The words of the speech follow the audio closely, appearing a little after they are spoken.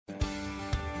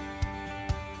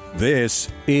This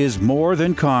is More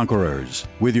Than Conquerors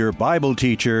with your Bible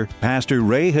teacher, Pastor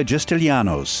Ray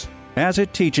Hagistilianos. As a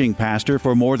teaching pastor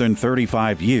for more than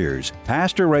 35 years,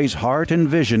 Pastor Ray's heart and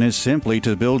vision is simply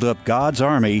to build up God's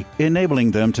army,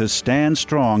 enabling them to stand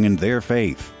strong in their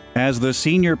faith. As the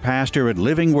senior pastor at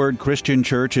Living Word Christian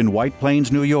Church in White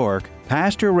Plains, New York,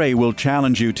 Pastor Ray will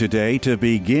challenge you today to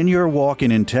begin your walk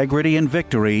in integrity and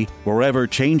victory, forever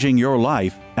changing your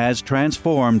life as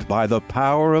transformed by the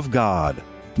power of God.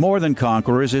 More Than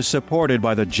Conquerors is supported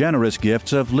by the generous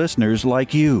gifts of listeners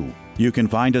like you. You can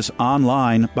find us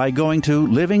online by going to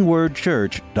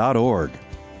livingwordchurch.org.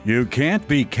 You can't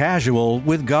be casual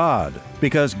with God,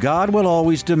 because God will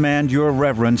always demand your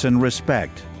reverence and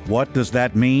respect. What does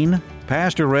that mean?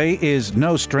 Pastor Ray is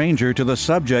no stranger to the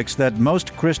subjects that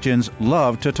most Christians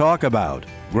love to talk about: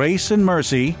 grace and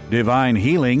mercy, divine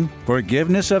healing,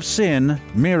 forgiveness of sin,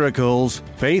 miracles,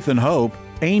 faith and hope,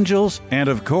 angels, and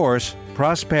of course,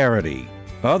 prosperity.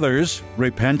 Others,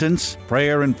 repentance,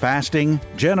 prayer and fasting,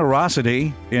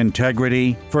 generosity,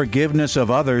 integrity, forgiveness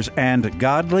of others, and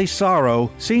godly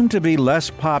sorrow seem to be less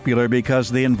popular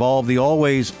because they involve the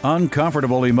always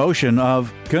uncomfortable emotion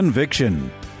of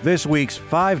conviction. This week's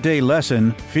 5-day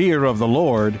lesson, Fear of the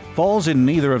Lord, falls in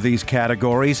neither of these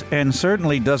categories and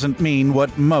certainly doesn't mean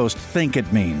what most think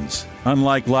it means.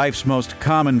 Unlike life's most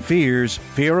common fears,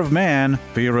 fear of man,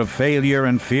 fear of failure,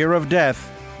 and fear of death,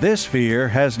 this fear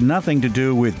has nothing to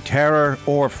do with terror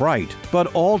or fright, but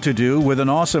all to do with an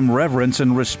awesome reverence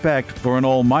and respect for an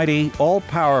almighty,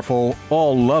 all-powerful,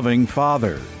 all-loving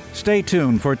Father. Stay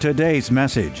tuned for today's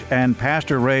message and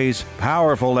Pastor Ray's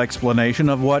powerful explanation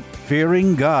of what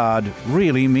fearing God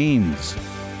really means.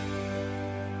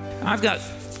 I've got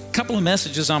a couple of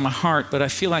messages on my heart, but I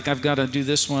feel like I've got to do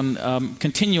this one,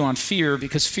 continue on fear,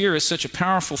 because fear is such a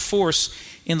powerful force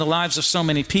in the lives of so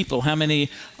many people. How many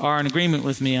are in agreement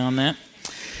with me on that?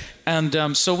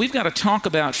 And so we've got to talk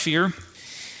about fear.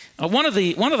 One of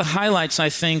the highlights, I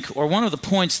think, or one of the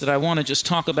points that I want to just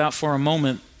talk about for a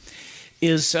moment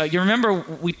is you remember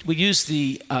we used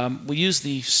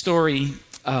the story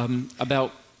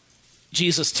about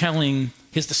Jesus telling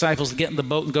his disciples to get in the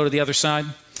boat and go to the other side,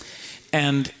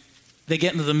 and they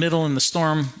get into the middle and the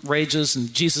storm rages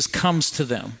and Jesus comes to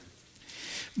them.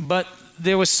 But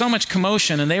there was so much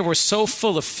commotion and they were so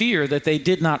full of fear that they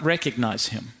did not recognize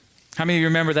him. How many of you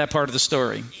remember that part of the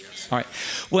story? All right.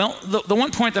 Well, the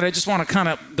one point that I just want to kind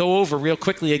of go over real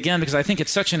quickly again, because I think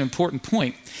it's such an important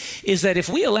point, is that if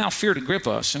we allow fear to grip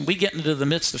us and we get into the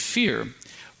midst of fear,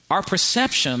 our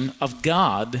perception of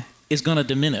God is going to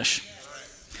diminish.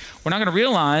 We're not going to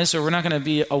realize, or we're not going to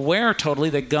be aware totally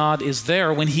that God is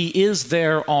there when he is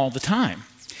there all the time.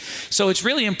 So it's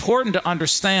really important to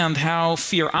understand how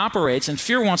fear operates, and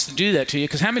fear wants to do that to you,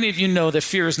 because how many of you know that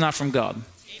fear is not from God? Amen.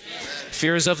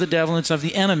 Fear is of the devil, it's of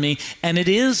the enemy, and it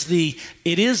is the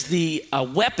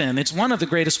weapon. It's one of the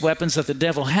greatest weapons that the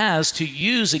devil has to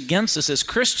use against us as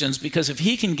Christians, because if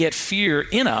he can get fear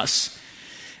in us,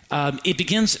 it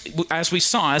begins, as we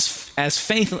saw, as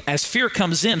fear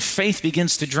comes in, faith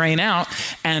begins to drain out,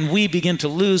 and we begin to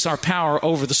lose our power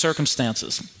over the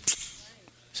circumstances.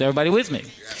 Is everybody with me?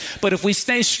 But if we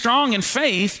stay strong in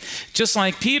faith, just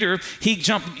like Peter, he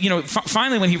jumped,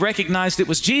 finally when he recognized it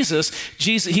was Jesus,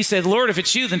 he said, Lord, if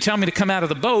it's you, then tell me to come out of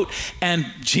the boat. And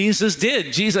Jesus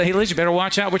did. Jesus, hey, you better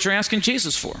watch out what you're asking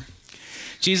Jesus for.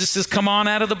 Jesus says, come on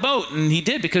out of the boat. And he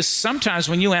did, because sometimes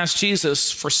when you ask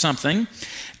Jesus for something,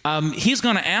 he's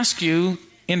going to ask you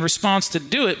in response to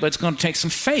do it, but it's going to take some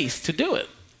faith to do it.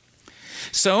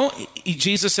 So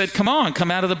Jesus said, come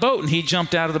out of the boat. And he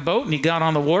jumped out of the boat and he got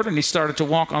on the water and he started to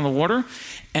walk on the water.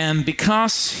 And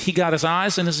because he got his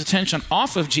eyes and his attention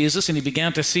off of Jesus and he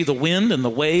began to see the wind and the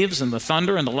waves and the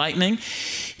thunder and the lightning,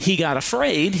 he got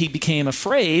afraid. He became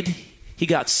afraid. He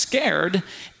got scared,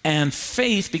 and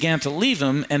faith began to leave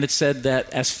him. And it said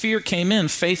that as fear came in,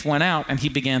 faith went out and he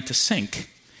began to sink.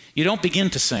 You don't begin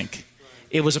to sink.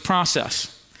 It was a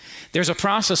process. There's a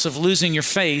process of losing your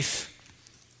faith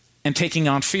and taking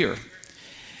on fear.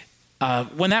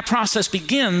 When that process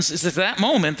begins, is at that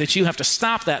moment that you have to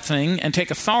stop that thing and take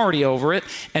authority over it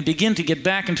and begin to get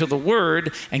back into the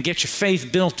Word and get your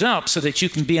faith built up so that you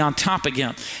can be on top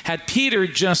again. Had Peter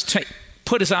just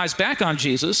put his eyes back on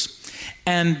Jesus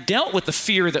and dealt with the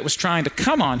fear that was trying to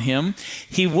come on him,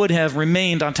 he would have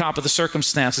remained on top of the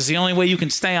circumstances. The only way you can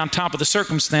stay on top of the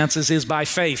circumstances is by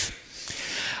faith.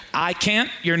 I can't,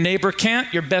 your neighbor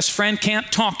can't, your best friend can't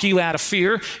talk you out of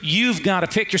fear. You've got to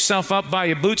pick yourself up by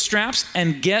your bootstraps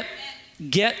and get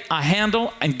get a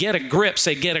handle and get a grip.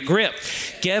 Say, get a grip.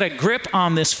 Get a grip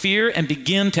on this fear and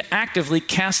begin to actively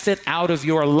cast it out of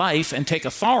your life and take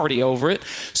authority over it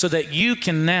so that you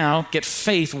can now get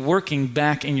faith working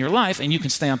back in your life and you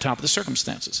can stay on top of the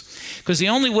circumstances. Because the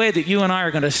only way that you and I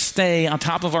are going to stay on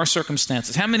top of our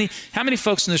circumstances, how many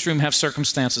folks in this room have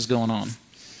circumstances going on?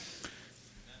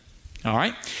 All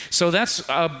right. So that's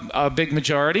a big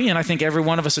majority, and I think every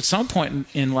one of us at some point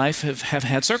in life have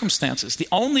had circumstances. The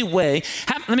only way,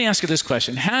 let me ask you this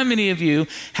question. How many of you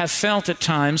have felt at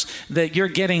times that you're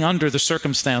getting under the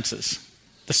circumstances?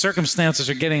 The circumstances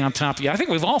are getting on top of you. I think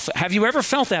we've all, have you ever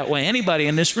felt that way? Anybody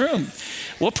in this room?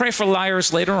 We'll pray for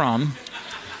liars later on.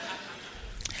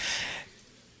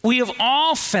 We have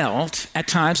all felt at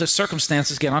times that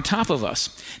circumstances get on top of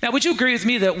us. Now, would you agree with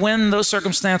me that when those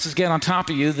circumstances get on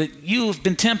top of you, that you've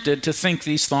been tempted to think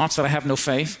these thoughts, that I have no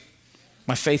faith?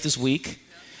 My faith is weak.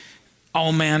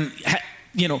 Oh man,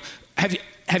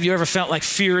 have you ever felt like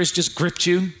fear has just gripped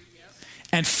you?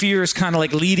 And fear is kind of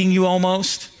like leading you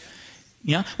almost?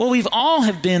 Yeah. Well, we've all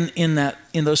have been in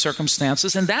those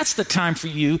circumstances, and that's the time for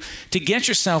you to get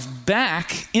yourself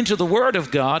back into the Word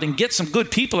of God and get some good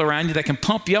people around you that can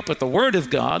pump you up with the Word of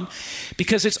God,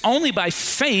 because it's only by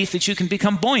faith that you can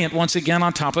become buoyant once again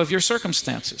on top of your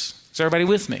circumstances. Is everybody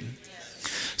with me?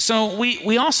 Yes. So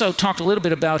we also talked a little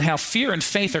bit about how fear and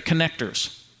faith are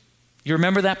connectors. You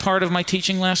remember that part of my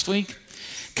teaching last week?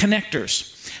 Connectors.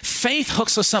 Faith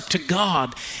hooks us up to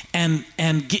God and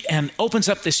opens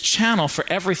up this channel for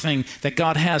everything that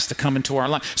God has to come into our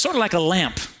life. Sort of like a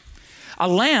lamp. A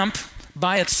lamp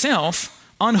by itself,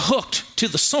 unhooked to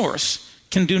the source,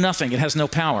 can do nothing. It has no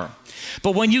power.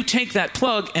 But when you take that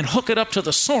plug and hook it up to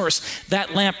the source,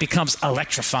 that lamp becomes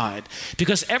electrified,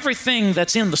 because everything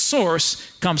that's in the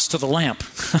source comes to the lamp.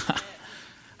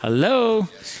 Hello?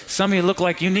 Some of you look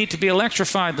like you need to be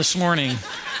electrified this morning.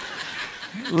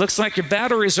 Looks like your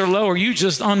batteries are low, or you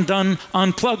just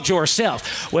unplugged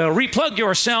yourself. Well, replug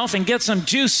yourself and get some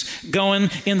juice going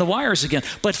in the wires again.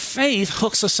 But faith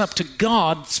hooks us up to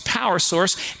God's power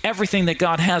source. Everything that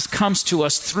God has comes to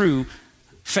us through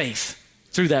faith,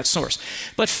 through that source.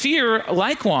 But fear,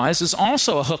 likewise, is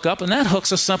also a hookup, and that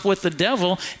hooks us up with the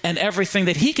devil and everything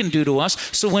that he can do to us.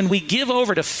 So when we give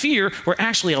over to fear, we're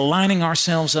actually aligning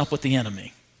ourselves up with the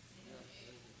enemy.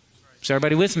 Is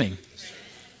everybody with me?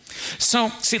 So,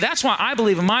 see, that's why I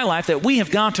believe in my life that we have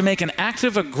got to make an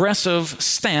active, aggressive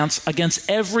stance against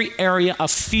every area of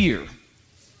fear.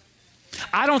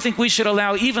 I don't think we should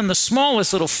allow even the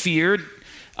smallest little fear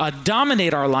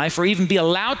dominate our life, or even be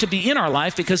allowed to be in our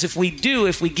life, because if we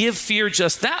give fear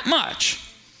just that much,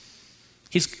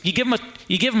 you give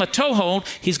him a toehold,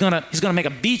 he's gonna make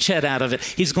a beachhead out of it.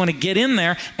 He's going to get in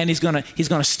there, and he's going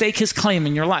to stake his claim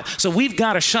in your life. So we've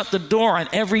got to shut the door on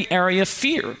every area of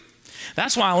fear.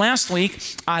 That's why last week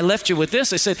I left you with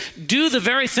this. I said, do the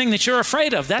very thing that you're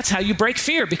afraid of. That's how you break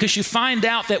fear, because you find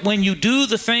out that when you do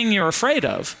the thing you're afraid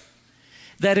of,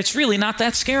 that it's really not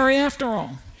that scary after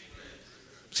all.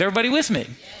 Is everybody with me?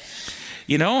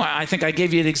 You know, I think I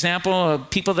gave you an example of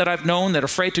people that I've known that are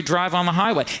afraid to drive on the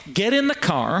highway. Get in the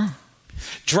car,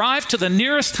 drive to the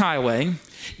nearest highway,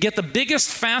 get the biggest,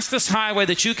 fastest highway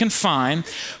that you can find,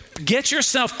 get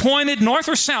yourself pointed north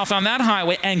or south on that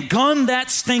highway and gun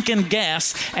that stinking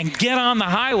gas and get on the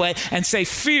highway and say,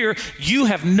 fear, you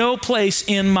have no place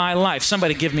in my life.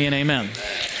 Somebody give me an amen.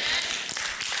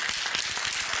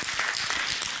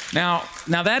 Now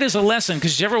that is a lesson,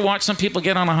 because you ever watch some people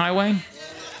get on a highway?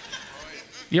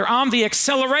 You're on the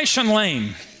acceleration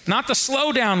lane, not the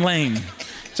slow down lane.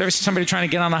 So ever see somebody trying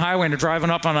to get on the highway and they're driving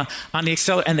up on the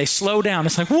accelerator and they slow down?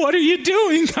 It's like, what are you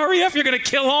doing? Hurry up, you're going to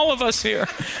kill all of us here.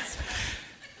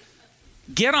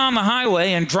 Get on the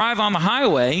highway and drive on the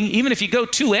highway. Even if you go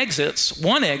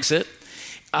one exit,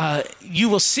 you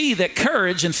will see that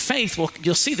courage and faith,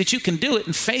 you'll see that you can do it,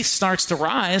 and faith starts to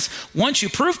rise. Once you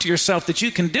prove to yourself that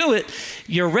you can do it,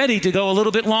 you're ready to go a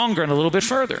little bit longer and a little bit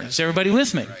further. Is everybody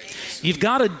with me? You've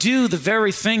got to do the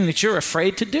very thing that you're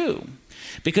afraid to do.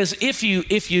 Because if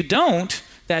you don't,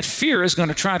 that fear is going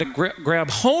to try to grab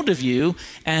hold of you,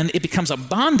 and it becomes a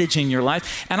bondage in your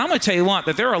life. And I'm going to tell you what,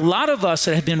 that there are a lot of us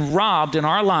that have been robbed in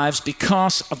our lives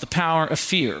because of the power of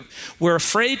fear. We're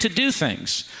afraid to do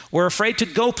things. We're afraid to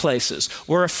go places.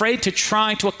 We're afraid to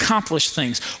try to accomplish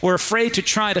things. We're afraid to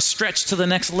try to stretch to the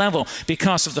next level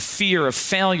because of the fear of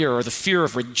failure, or the fear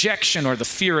of rejection, or the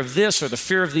fear of this, or the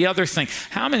fear of the other thing.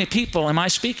 How many people am I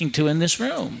speaking to in this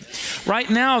room? Right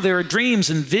now, there are dreams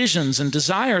and visions and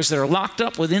desires that are locked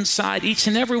up within inside each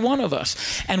and every one of us.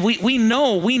 And we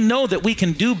know that we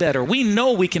can do better. We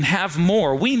know we can have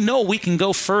more. We know we can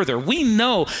go further. We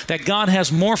know that God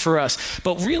has more for us.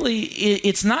 But really,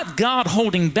 it's not God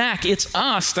holding back. It's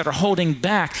us that are holding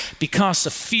back because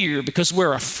of fear, because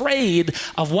we're afraid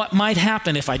of what might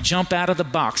happen if I jump out of the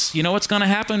box. You know what's going to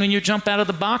happen when you jump out of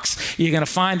the box? You're going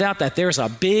to find out that there's a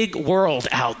big world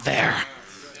out there.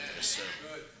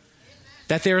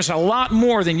 That there's a lot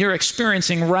more than you're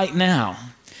experiencing right now.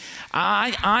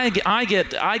 I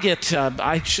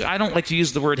don't like to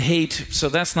use the word hate, so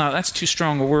that's too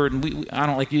strong a word, and I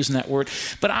don't like using that word.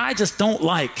 But I just don't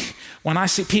like when I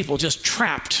see people just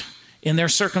trapped in their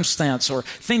circumstance or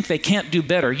think they can't do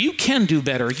better. You can do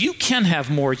better. You can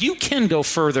have more. You can go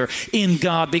further in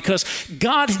God, because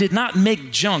God did not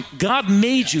make junk. God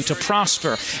made you to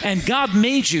prosper, and God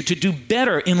made you to do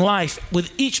better in life.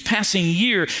 With each passing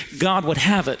year, God would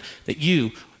have it that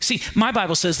you see, my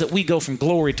Bible says that we go from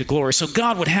glory to glory. So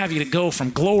God would have you to go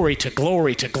from glory to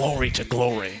glory to glory to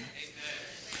glory.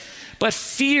 But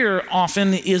fear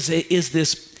often is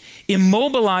this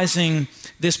immobilizing,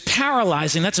 this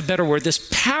paralyzing, that's a better word, this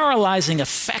paralyzing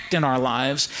effect in our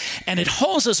lives, and it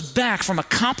holds us back from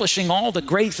accomplishing all the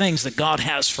great things that God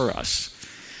has for us.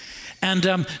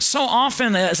 And so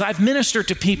often, as I've ministered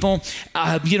to people,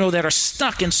 that are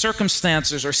stuck in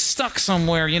circumstances or stuck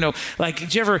somewhere, like,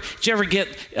 did you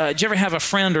ever have a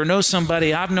friend or know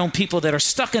somebody? I've known people that are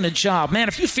stuck in a job. Man,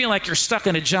 if you feel like you're stuck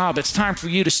in a job, it's time for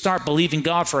you to start believing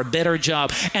God for a better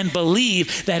job and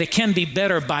believe that it can be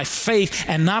better by faith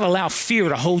and not allow fear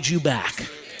to hold you back.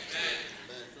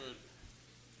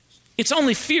 It's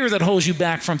only fear that holds you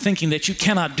back from thinking that you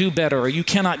cannot do better or you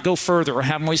cannot go further or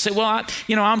have more. You say, well,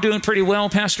 I'm doing pretty well,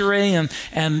 Pastor Ray, and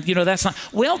that's not.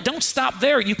 Well, don't stop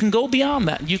there. You can go beyond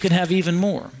that. You can have even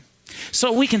more.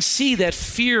 So we can see that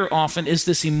fear often is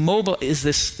this immobile, is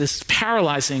this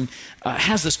paralyzing,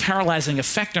 has this paralyzing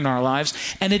effect in our lives,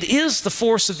 and it is the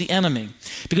force of the enemy,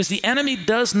 because the enemy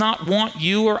does not want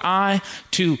you or I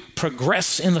to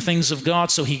progress in the things of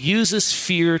God, so he uses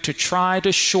fear to try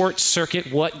to short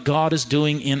circuit what God is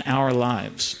doing in our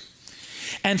lives.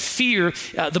 And fear,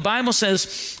 the Bible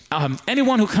says,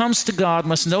 anyone who comes to God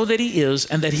must know that he is,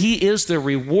 and that he is the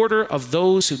rewarder of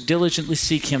those who diligently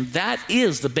seek him. That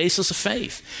is the basis of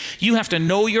faith. You have to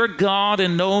know your God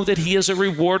and know that he is a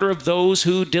rewarder of those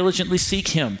who diligently seek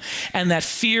him. And that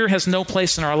fear has no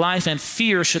place in our life, and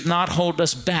fear should not hold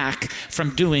us back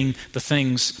from doing the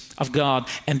things of God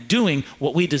and doing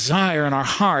what we desire in our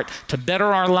heart to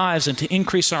better our lives and to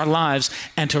increase our lives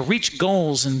and to reach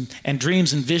goals and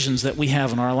dreams and visions that we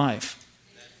have in our life.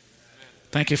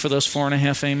 Thank you for those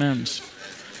 4.5 amens.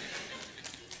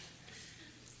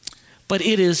 But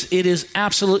it is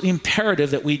absolutely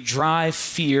imperative that we drive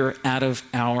fear out of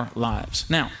our lives.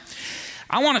 Now,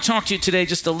 I want to talk to you today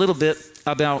just a little bit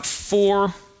about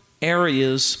 4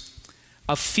 areas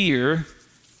of fear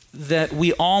that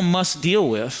we all must deal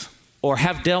with or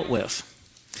have dealt with.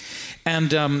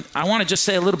 And I want to just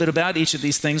say a little bit about each of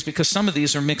these things, because some of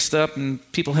these are mixed up and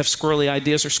people have squirrely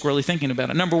ideas or squirrely thinking about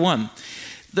it. Number 1,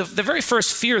 the very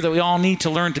first fear that we all need to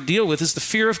learn to deal with is the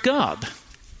fear of God.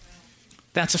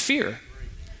 That's a fear.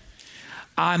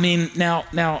 I mean,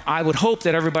 now I would hope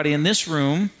that everybody in this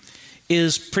room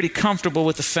is pretty comfortable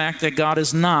with the fact that God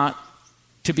is not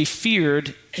to be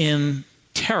feared in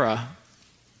terror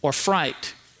or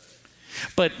fright.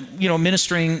 But,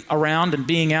 ministering around and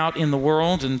being out in the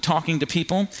world and talking to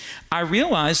people, I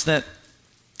realize that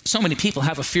so many people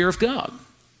have a fear of God.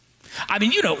 I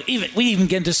mean, we even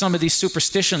get into some of these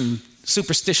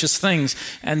superstitious things.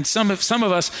 And some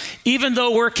of us, even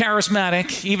though we're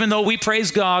charismatic, even though we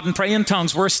praise God and pray in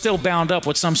tongues, we're still bound up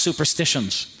with some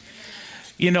superstitions.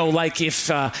 Like if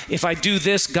I do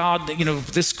this, God,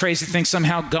 this crazy thing,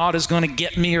 somehow God is going to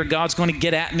get me, or God's going to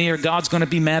get at me, or God's going to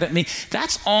be mad at me.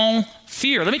 That's all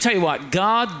fear. Let me tell you what,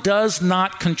 God does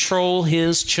not control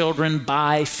his children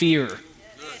by fear.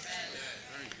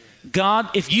 God,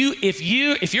 if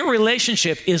your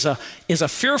relationship is a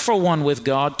fearful one with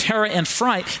God, terror and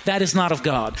fright, that is not of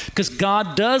God, because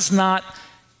God does not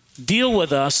deal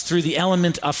with us through the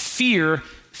element of fear,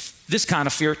 this kind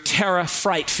of fear, terror,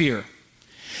 fright, fear.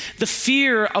 The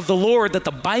fear of the Lord that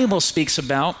the Bible speaks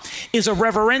about is a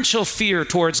reverential fear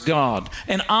towards God,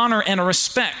 an honor and a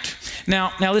respect.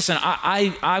 Now listen,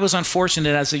 I was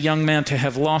unfortunate as a young man to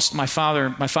have lost my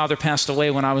father. My father passed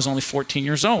away when I was only 14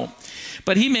 years old.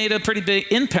 But he made a pretty big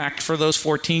impact for those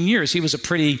 14 years. He was a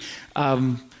pretty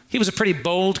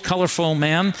bold, colorful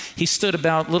man. He stood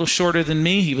about a little shorter than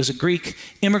me. He was a Greek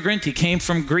immigrant. He came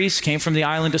from Greece, came from the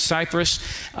island of Cyprus,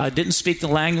 didn't speak the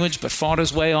language, but fought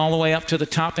his way all the way up to the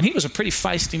top. And he was a pretty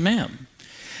feisty man.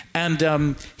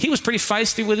 And he was pretty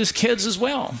feisty with his kids as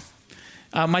well.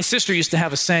 My sister used to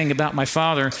have a saying about my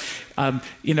father.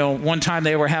 One time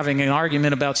they were having an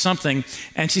argument about something,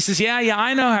 and she says, yeah,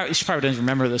 I know how, she probably doesn't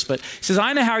remember this, but she says,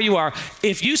 I know how you are.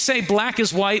 If you say black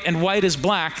is white and white is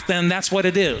black, then that's what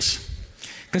it is.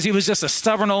 Because he was just a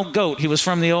stubborn old goat. He was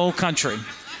from the old country.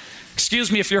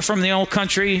 Excuse me if you're from the old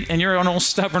country and you're an old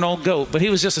stubborn old goat, but he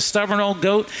was just a stubborn old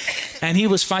goat, and he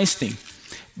was feisty.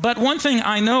 But one thing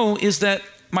I know is that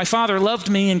my father loved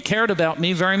me and cared about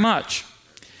me very much.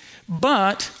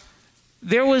 But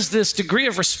there was this degree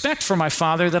of respect for my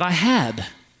father that I had.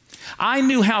 I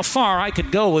knew how far I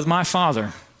could go with my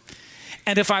father.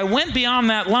 And if I went beyond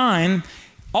that line,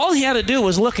 all he had to do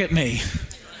was look at me.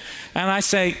 And I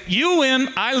say, you win,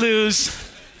 I lose.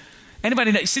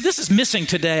 Anybody know? See, this is missing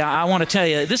today. I want to tell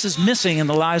you, this is missing in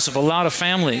the lives of a lot of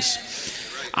families.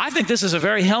 I think this is a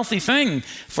very healthy thing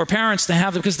for parents to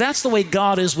have, because that's the way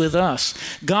God is with us.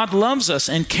 God loves us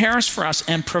and cares for us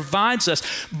and provides us,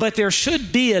 but there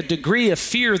should be a degree of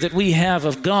fear that we have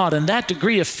of God, and that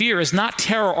degree of fear is not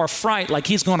terror or fright, like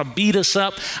he's going to beat us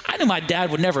up. I knew my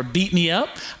dad would never beat me up.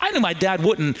 I knew my dad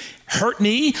wouldn't hurt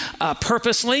me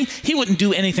purposely. He wouldn't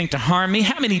do anything to harm me.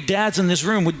 How many dads in this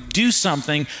room would do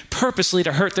something purposely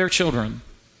to hurt their children?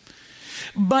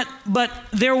 But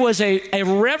there was a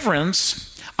reverence,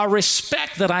 a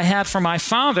respect that I had for my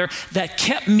father that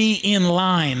kept me in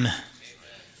line.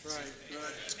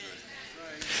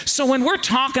 So when we're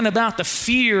talking about the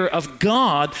fear of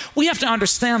God, we have to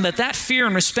understand that fear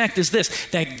and respect is this,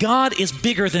 that God is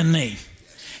bigger than me.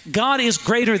 God is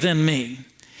greater than me.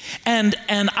 And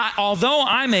although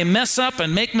I may mess up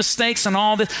and make mistakes and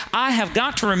all this, I have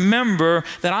got to remember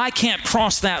that I can't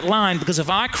cross that line, because if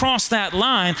I cross that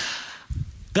line,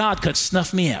 God could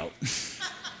snuff me out.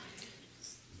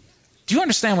 Do you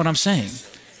understand what I'm saying?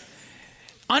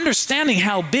 Understanding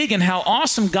how big and how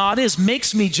awesome God is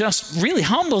makes me just really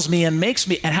humbles me and makes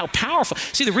me, and how powerful.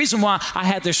 See, the reason why I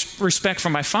had this respect for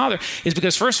my father is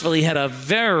because, first of all, he had a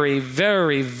very,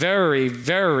 very, very,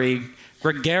 very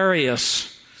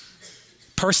gregarious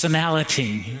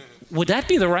personality. Would that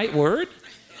be the right word?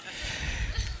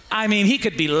 I mean, he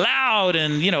could be loud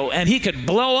and he could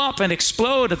blow up and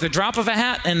explode at the drop of a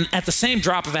hat, and at the same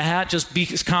drop of a hat, just be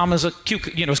as calm as as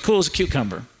cool as a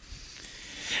cucumber.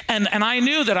 And I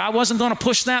knew that I wasn't going to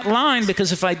push that line,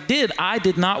 because if I did, I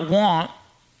did not want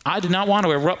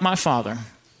to erupt my father.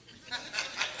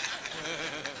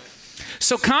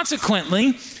 So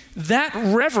consequently, that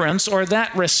reverence or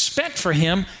that respect for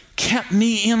him kept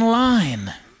me in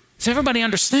line. Does everybody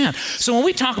understand? So when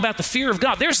we talk about the fear of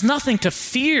God, there's nothing to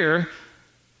fear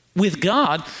with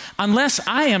God unless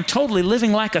I am totally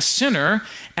living like a sinner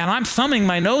and I'm thumbing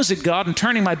my nose at God and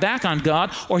turning my back on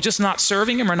God, or just not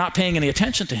serving him or not paying any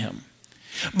attention to him.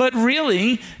 But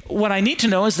really, what I need to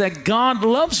know is that God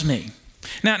loves me.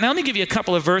 Now let me give you a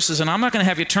couple of verses, and I'm not going to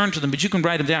have you turn to them, but you can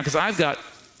write them down, because I've got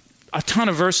a ton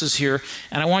of verses here,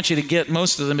 and I want you to get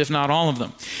most of them, if not all of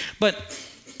them. But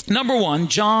number one, 1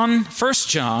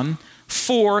 John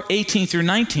 4, 18 through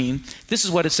 19, this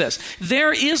is what it says.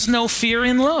 There is no fear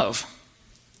in love.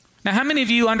 Now, how many of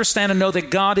you understand and know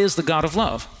that God is the God of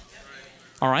love?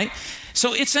 All right.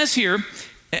 So it says here,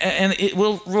 and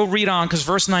we'll read on, because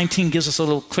verse 19 gives us a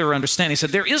little clearer understanding. It said,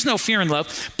 there is no fear in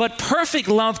love, but perfect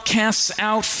love casts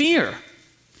out fear.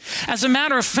 As a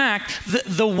matter of fact,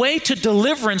 the way to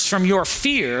deliverance from your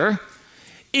fear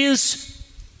is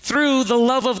through the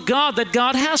love of God that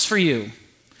God has for you.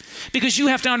 Because you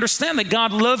have to understand that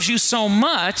God loves you so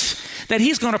much that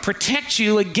he's going to protect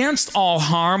you against all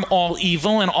harm, all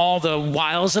evil, and all the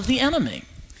wiles of the enemy.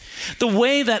 The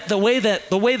way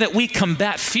that we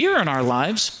combat fear in our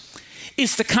lives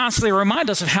is to constantly remind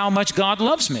us of how much God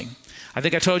loves me. I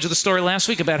think I told you the story last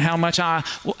week about how much I,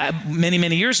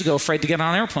 many years ago, afraid to get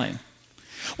on an airplane.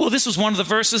 Well, this was one of the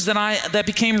verses that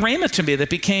became rhema to me, that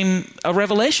became a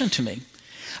revelation to me.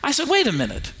 I said, wait a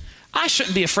minute. I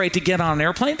shouldn't be afraid to get on an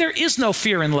airplane. There is no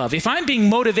fear in love. If I'm being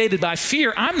motivated by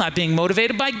fear, I'm not being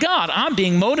motivated by God. I'm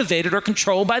being motivated or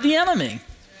controlled by the enemy.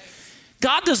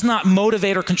 God does not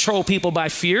motivate or control people by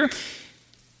fear,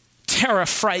 terror,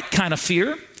 fright kind of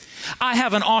fear. I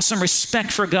have an awesome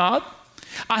respect for God.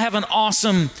 I have an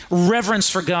awesome reverence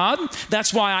for God.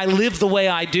 That's why I live the way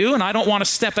I do, and I don't want to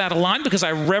step out of line, because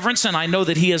I reverence and I know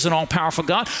that he is an all-powerful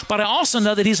God, but I also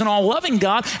know that he's an all-loving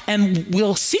God, and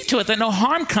will see to it that no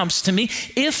harm comes to me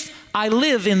if I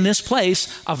live in this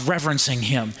place of reverencing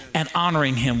him and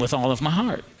honoring him with all of my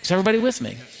heart. Is everybody with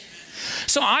me?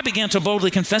 So I began to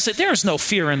boldly confess that there is no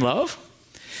fear in love.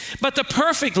 But the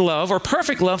perfect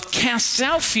love casts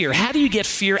out fear. How do you get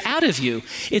fear out of you?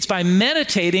 It's by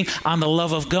meditating on the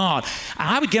love of God.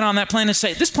 I would get on that plane and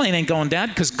say, this plane ain't going down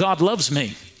because God loves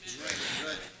me.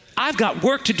 I've got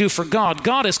work to do for God.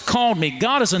 God has called me.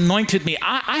 God has anointed me.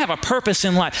 I have a purpose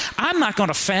in life. I'm not going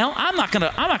to fail. I'm not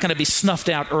going to be snuffed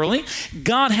out early.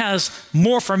 God has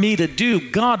more for me to do.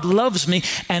 God loves me.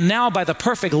 And now by the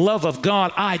perfect love of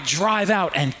God, I drive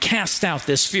out and cast out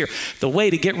this fear. The way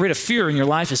to get rid of fear in your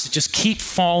life is to just keep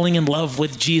falling in love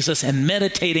with Jesus and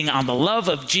meditating on the love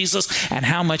of Jesus and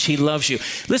how much he loves you.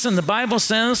 Listen, the Bible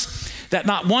says that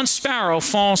not one sparrow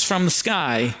falls from the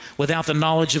sky without the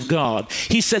knowledge of God.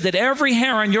 He said that every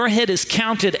hair on your head is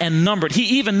counted and numbered. He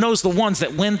even knows the ones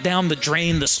that went down the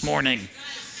drain this morning.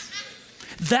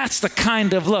 That's the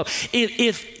kind of love.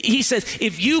 He says,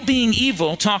 if you being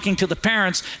evil, talking to the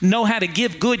parents, know how to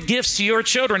give good gifts to your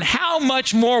children, how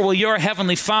much more will your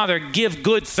heavenly Father give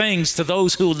good things to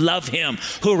those who love him,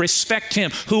 who respect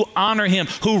him, who honor him,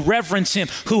 who reverence him,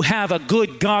 who have a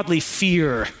good godly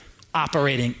fear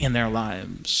operating in their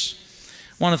lives.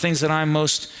 One of the things that I'm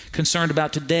most concerned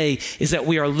about today is that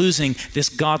we are losing this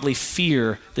godly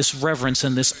fear, this reverence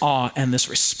and this awe and this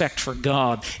respect for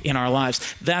God in our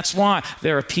lives. That's why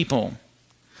there are people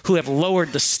who have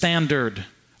lowered the standard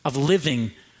of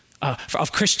living,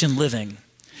 of Christian living.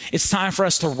 It's time for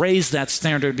us to raise that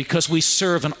standard because we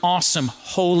serve an awesome,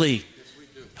 holy.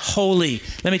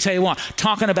 Let me tell you what,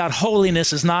 talking about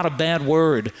holiness is not a bad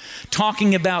word.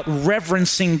 Talking about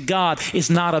reverencing God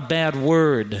is not a bad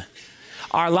word.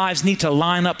 Our lives need to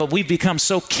line up, but we've become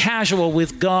so casual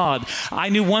with God. I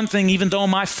knew one thing, even though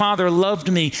my father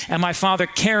loved me and my father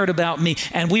cared about me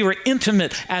and we were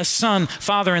intimate as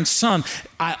father and son,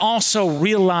 I also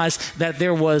realized that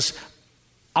there was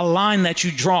a line that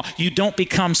you draw. You don't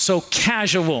become so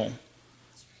casual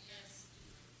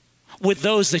with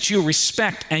those that you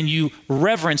respect and you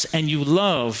reverence and you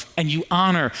love and you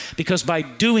honor, because by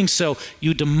doing so,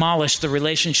 you demolish the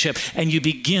relationship and you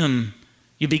begin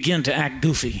to act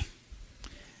goofy.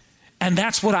 And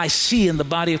that's what I see in the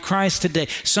body of Christ today.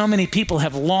 So many people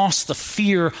have lost the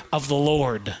fear of the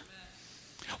Lord.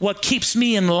 What keeps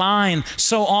me in line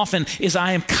so often is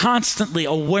I am constantly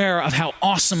aware of how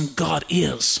awesome God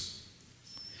is.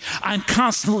 I'm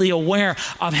constantly aware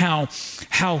of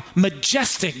how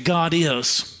majestic God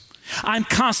is. I'm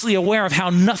constantly aware of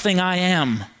how nothing I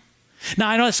am. Now,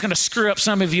 I know it's going to screw up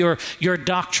some of your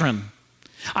doctrine.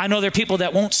 I know there are people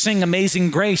that won't sing Amazing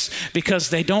Grace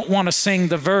because they don't want to sing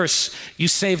the verse, you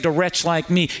saved a wretch like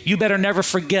me. You better never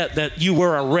forget that you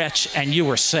were a wretch and you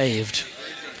were saved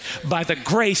by the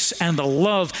grace and the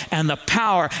love and the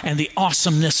power and the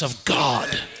awesomeness of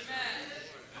God.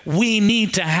 We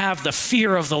need to have the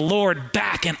fear of the Lord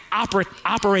back and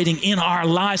operating in our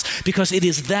lives, because it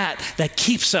is that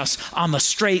keeps us on the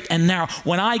straight and narrow.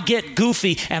 When I get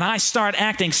goofy and I start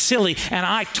acting silly and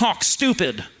I talk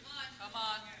stupid,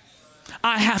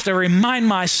 I have to remind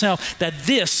myself that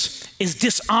this is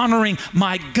dishonoring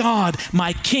my God,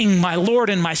 my King, my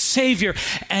Lord, and my Savior.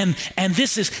 And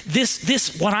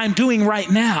this what I'm doing right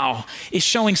now is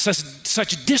showing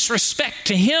such disrespect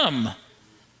to him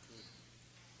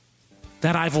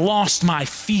that I've lost my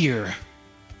fear,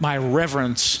 my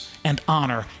reverence and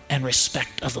honor and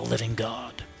respect of the living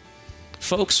God.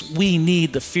 Folks, we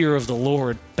need the fear of the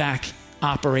Lord back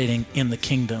operating in the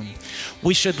kingdom.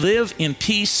 We should live in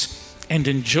peace and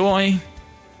in joy.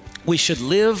 We should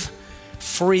live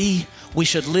free. We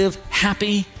should live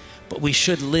happy, but we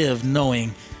should live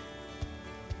knowing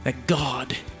that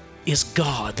God is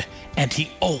God and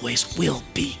he always will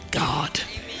be God.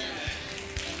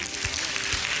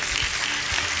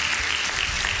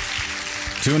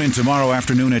 Tune in tomorrow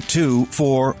afternoon at 2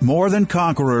 for More Than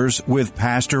Conquerors with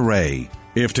Pastor Ray.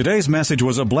 If today's message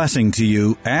was a blessing to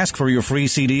you, ask for your free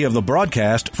CD of the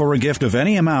broadcast for a gift of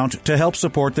any amount to help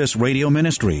support this radio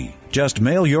ministry. Just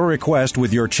mail your request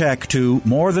with your check to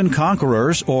More Than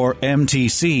Conquerors, or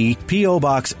MTC, P.O.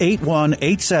 Box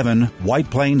 8187, White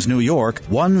Plains, New York,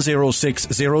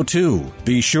 10602.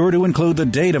 Be sure to include the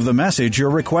date of the message you're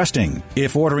requesting.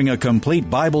 If ordering a complete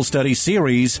Bible study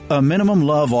series, a minimum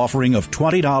love offering of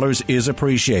 $20 is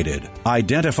appreciated.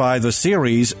 Identify the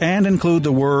series and include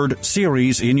the word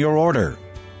series in your order.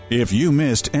 If you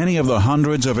missed any of the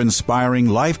hundreds of inspiring,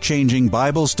 life-changing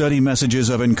Bible study messages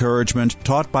of encouragement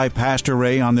taught by Pastor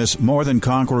Ray on this More Than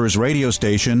Conquerors radio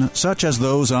station, such as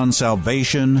those on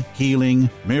salvation, healing,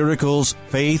 miracles,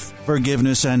 faith,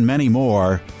 forgiveness, and many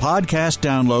more, podcast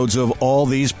downloads of all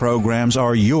these programs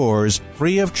are yours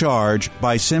free of charge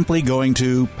by simply going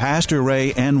to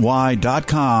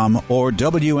PastorRayNY.com or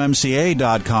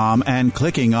WMCA.com and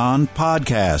clicking on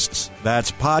Podcasts.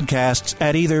 That's podcasts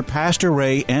at either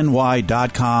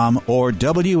PastorRayNY.com or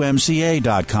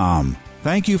WMCA.com.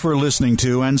 Thank you for listening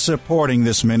to and supporting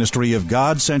this ministry of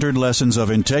God-centered lessons of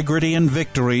integrity and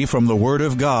victory from the Word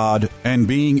of God, and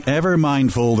being ever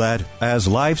mindful that, as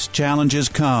life's challenges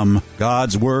come,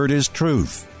 God's Word is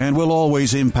truth and will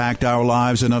always impact our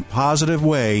lives in a positive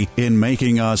way in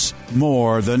making us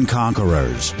more than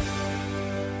conquerors.